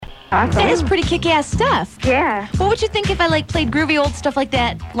Awesome. That is pretty kick-ass stuff. Yeah. What would you think if I, played groovy old stuff like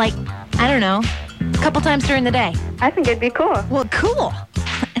that, I don't know, a couple times during the day? I think it'd be cool. Well, cool.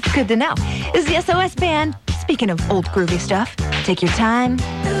 That's good to know. This is the SOS Band. Speaking of old groovy stuff, take your time,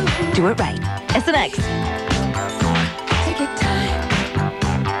 do it right. SNX. Take your time.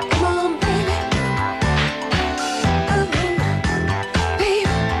 Come on, baby. Baby.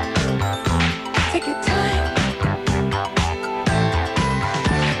 Take your time.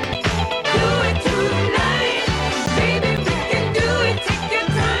 Do it tonight. Baby, we can do it. Take your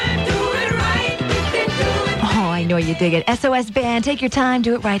time. Do it right. We can do it. Oh, I know you dig it. SOS Band, take your time,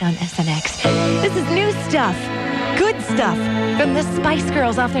 do it right on SNX. This is new stuff, good stuff, from the Spice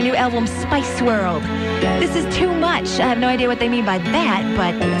Girls off their new album, Spice World. This is Too Much. I have no idea what they mean by that,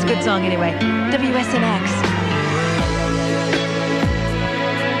 but it's a good song anyway. WSNX.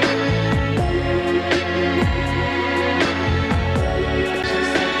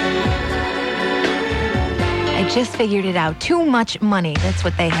 I just figured it out. Too much money. That's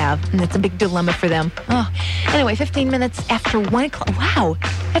what they have. And it's a big dilemma for them. Oh, anyway, 15 minutes after 1 o'clock. Wow.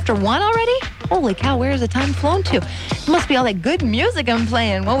 After 1 already? Holy cow, where has the time flown to? It must be all that good music I'm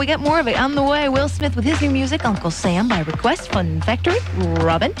playing. Well, we got more of it on the way. Will Smith with his new music, Uncle Sam by request, Fun Factory,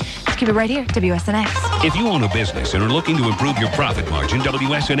 Robin. Let's keep it right here, WSNX. If you own a business and are looking to improve your profit margin,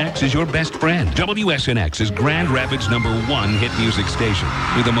 WSNX is your best friend. WSNX is Grand Rapids' #1 hit music station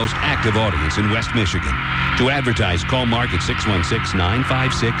with the most active audience in West Michigan. To advertise, call Mark at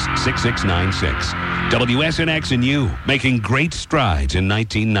 616-956-6696. WSNX and you, making great strides in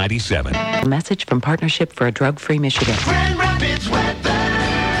 1997. A message from Partnership for a Drug-Free Michigan. Grand Rapids weather.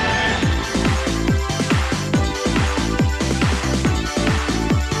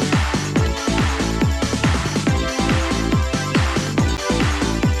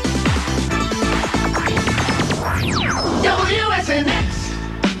 WSNX.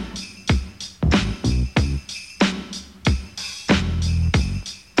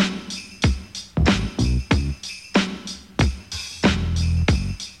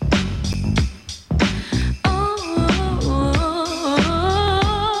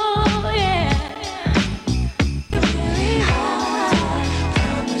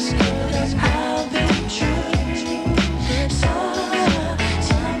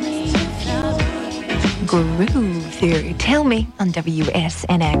 Groove Theory. Tell me on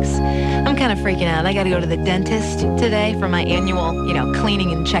WSNX. I'm kind of freaking out. I got to go to the dentist today for my annual,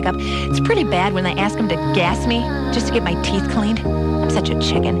 cleaning and checkup. It's pretty bad when they ask them to gas me just to get my teeth cleaned. I'm such a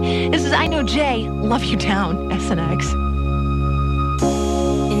chicken. This is I Know Jay. Love You Down, SNX.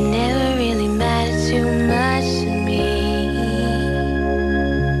 It never really mattered too much to me.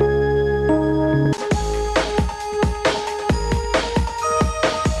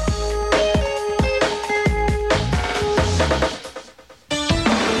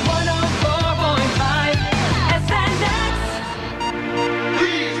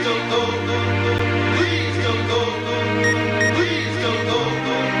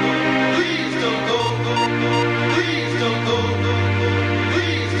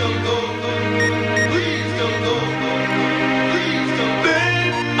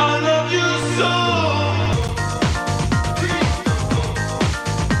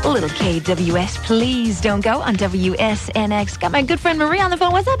 Little KWS, please don't go on WSNX. Got my good friend Marie on the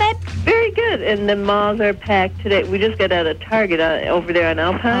phone. What's up, babe? Very good. And the malls are packed today. We just got out of Target over there on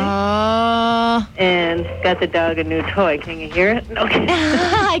Alpine. And got the dog a new toy. Can you hear it? Okay.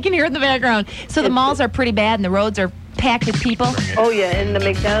 I can hear it in the background. So the malls are pretty bad and the roads are packed with people? Oh, yeah. And the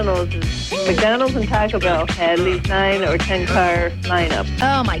McDonald's and Taco Bell had at least 9 or 10 car lineup.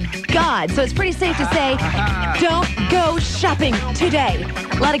 Oh, my God. So it's pretty safe to say, don't go shopping today.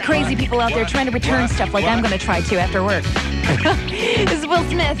 A lot of crazy people out there trying to return stuff like I'm going to try to after work. This is Will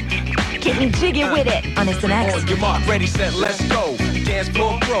Smith. Get me jiggy with it on SNX. On your mark, ready, set, let's go. Dance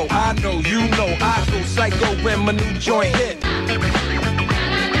floor pro, I know, you know, I go psycho when my new joint hit.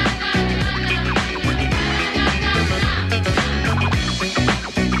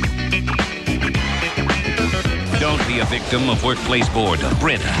 Don't be a victim of workplace boredom.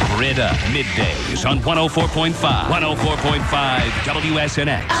 Brita, middays on 104.5. 104.5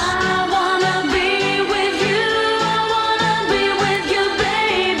 WSNX. I wanna be with you. I wanna be with you,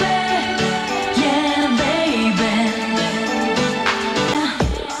 baby. Yeah, baby.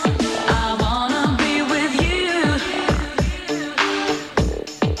 I wanna be with you.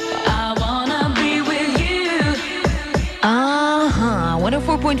 I wanna be with you.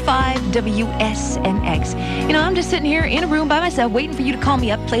 104.5 104.5 WSNX. You know, I'm just sitting here in a room by myself waiting for you to call me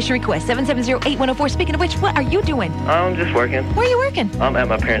up, place your request. 770-8104. Speaking of which, what are you doing? I'm just working. Where are you working? I'm at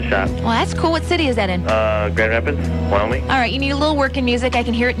my parents' shop. Well, that's cool. What city is that in? Grand Rapids, Wyoming. All right, you need a little working music. I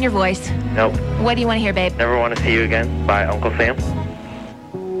can hear it in your voice. Nope. What do you want to hear, babe? Never Want to See You Again by Uncle Sam.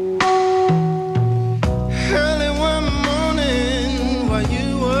 Early one morning while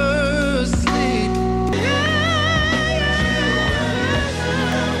you were asleep.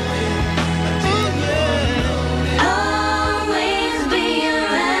 Always be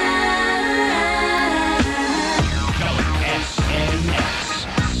around.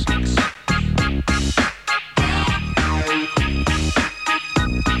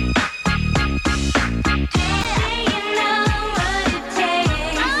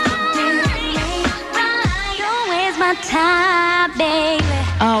 Time, baby.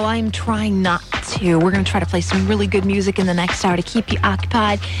 Oh, I'm trying not to. We're going to try to play some really good music in the next hour to keep you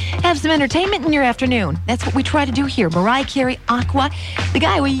occupied. Have some entertainment in your afternoon. That's what we try to do here. Mariah Carey, Aqua, the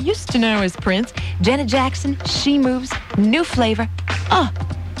guy we used to know as Prince, Janet Jackson, She Moves, New Flavor. Oh,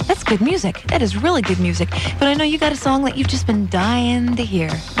 that's good music. That is really good music. But I know you got a song that you've just been dying to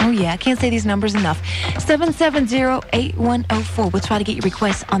hear. Oh, yeah. I can't say these numbers enough. 770-8104. We'll try to get your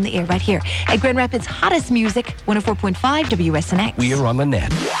requests on the air right here at Grand Rapids' hottest music, 104.5 WSNX. We are on the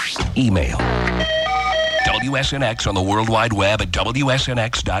net. Email WSNX on the World Wide Web at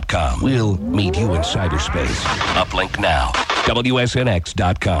WSNX.com. We'll meet you in cyberspace. Uplink now.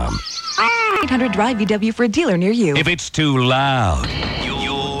 WSNX.com. 800 Drive VW for a dealer near you. If it's too loud,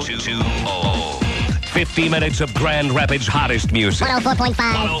 you're too old. 50 minutes of Grand Rapids' hottest music.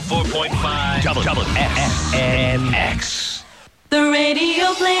 104.5. 104.5 WSNX. The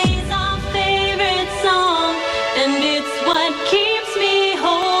radio plays our favorite song, and it's what keeps me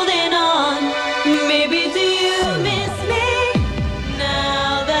holding on. Maybe do you miss me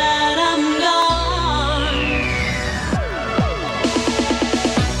now that I'm gone?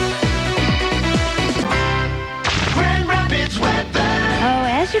 Grand Rapids weather. Oh,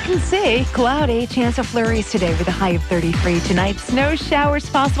 as you can see, cloudy, chance of flurries today with a high of 33 tonight. Snow showers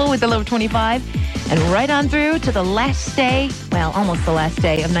possible with a low of 25. And right on through to the last day, well, almost the last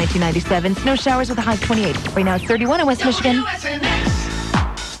day of 1997. Snow showers with a high of 28. Right now it's 31 in West Michigan.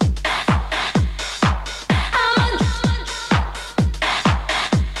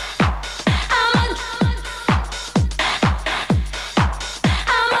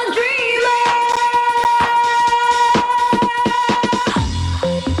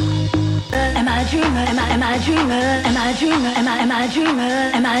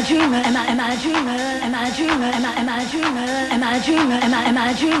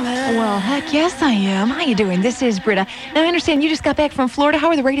 Well, heck yes, I am. How you doing? This is Brita. Now, I understand you just got back from Florida. How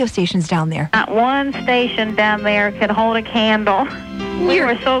are the radio stations down there? Not one station down there could hold a candle. We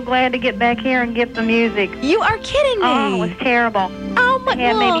were so glad to get back here and get the music. You are kidding me. Oh, it was terrible. Oh, my They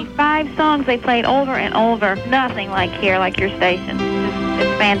had God. maybe 5 songs they played over and over. Nothing like here, like your station.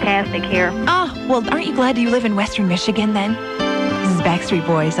 It's fantastic here. Oh, well, aren't you glad you live in Western Michigan then? This is Backstreet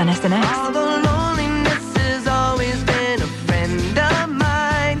Boys on SNX. Although loneliness has always been a friend of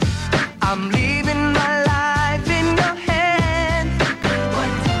mine, I'm leaving my life in your hands. What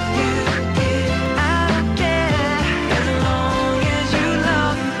you give, I don't care, as long as you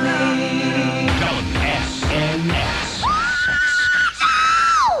love me. WSNX.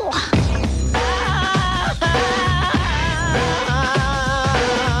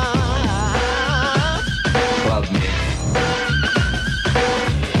 Love me.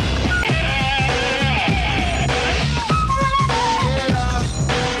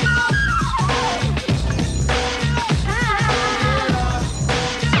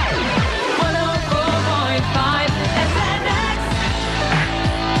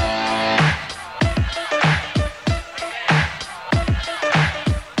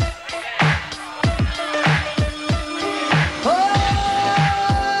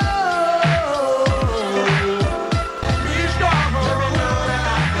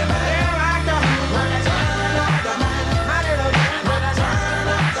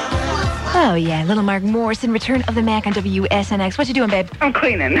 Oh, yeah, Little Mark Morrison, Return of the Mac on WSNX. What you doing, babe? I'm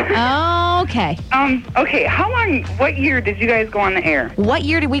cleaning. Okay. Okay, what year did you guys go on the air? What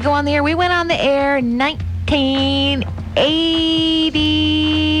year did we go on the air? We went on the air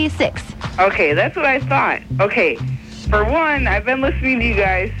 1986. Okay, that's what I thought. Okay, for one, I've been listening to you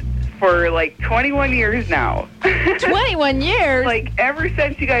guys for like 21 years now. 21 years? Like, ever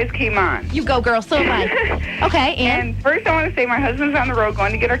since you guys came on. You go, girl. So am I. Okay, and? And first I want to say my husband's on the road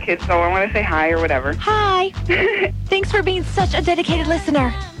going to get our kids, so I want to say hi or whatever. Hi. Thanks for being such a dedicated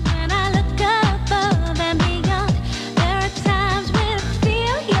listener. When I look above and beyond, there are times when it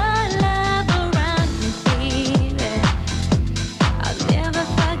feels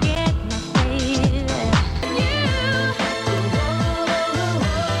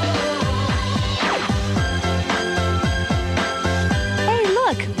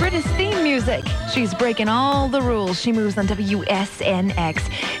music. She's breaking all the rules. She moves on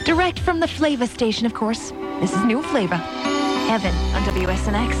WSNX. Direct from the Flava station, of course. This is New Flava. Heaven on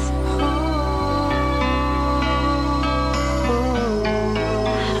WSNX.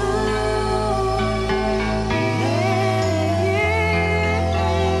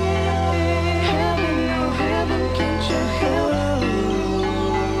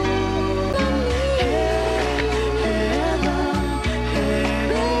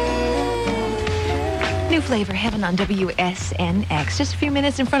 New Flavor, Heaven on WSNX. Just a few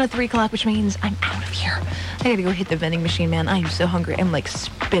minutes in front of 3 o'clock, which means I'm out of here. I gotta go hit the vending machine, man. I am so hungry. I'm like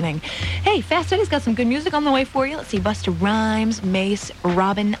spinning. Hey, Fast Eddie's got some good music on the way for you. Let's see. Busta Rhymes, Mace,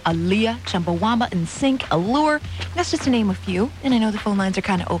 Robin, Aaliyah, Chumbawamba, and Sync, Allure. That's just to name a few. And I know the phone lines are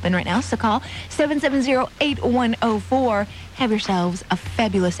kind of open right now, so call 770-8104. Have yourselves a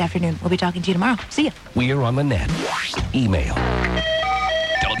fabulous afternoon. We'll be talking to you tomorrow. See ya. We're on the net. Email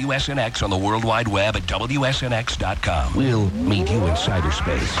WSNX on the World Wide Web at WSNX.com. We'll meet you in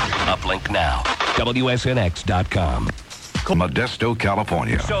cyberspace. Uplink now. WSNX.com. Modesto,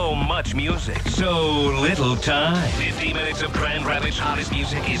 California. So much music. So little time. 50 minutes of Grand Rapids' hottest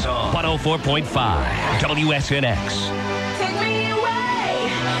music is on 104.5 WSNX. Take me away.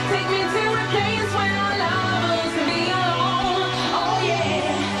 Take me to a place where our lovers can be alone. Oh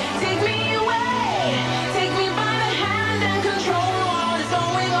yeah. Take me away. Take me by the hand and control what is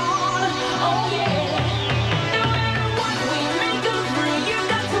going on. Oh yeah. No matter what we may go through, you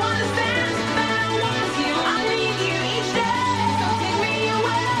got to understand that I want you. I need you each day. So take me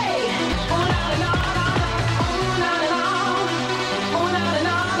away. Oh la la la la. Oh la la la. Oh la la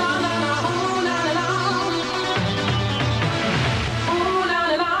la la la. Oh la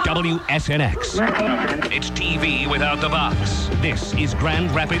la la. WSNX. It's TV without the box. This is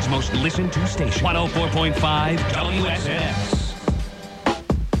Grand Rapids' most listened to station. 104.5 WSNX.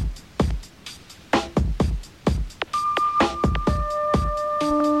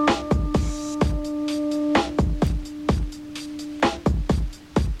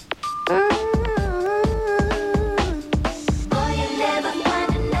 Boy, you never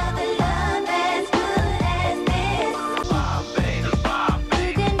find another love as good as this.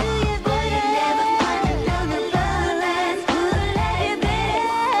 You can do your boy, you never find another love as good as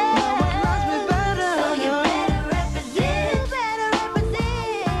this. No one loves me better, so you better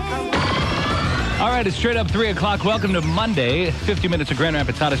represent. All right, it's straight up 3 o'clock. Welcome to Monday. 50 minutes of Grand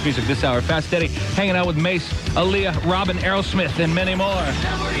Rapids' hottest music this hour. Fast Eddie hanging out with Mace, Aaliyah, Robin, Aerosmith, and many more.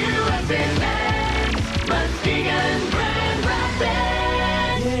 WSNX, Muskegon, Grand Rapids.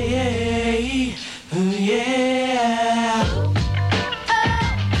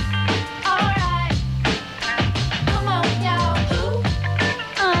 Alright. Come on, y'all.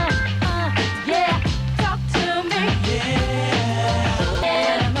 Yeah. Talk to me.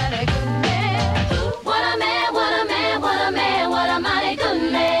 Yeah. Mighty good man. What a man, what a man, what a man, what a mighty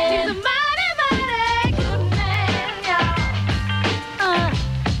good man. He's a mighty, mighty good man, y'all.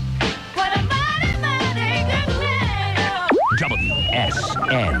 What a mighty, mighty good man, y'all.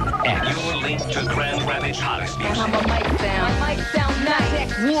 WSNX. Your link to Grand Rapids' hottest music. My mic sound nice. Check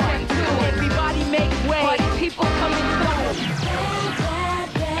 1, 2. Everybody make way. Party people come and go.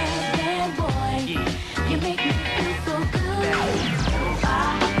 Bad boy. You make me feel so good.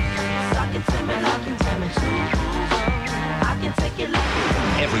 Suck it to me, lock it to me too. I can take it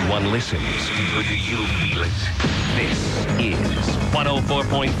like Everyone listens. But do you feel it? This is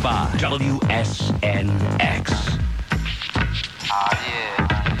 104.5 WSNX.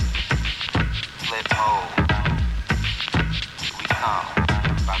 Yeah. Flip mode. We come.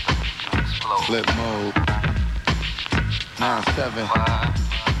 About to explode. Flip mode. 9-7.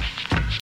 What?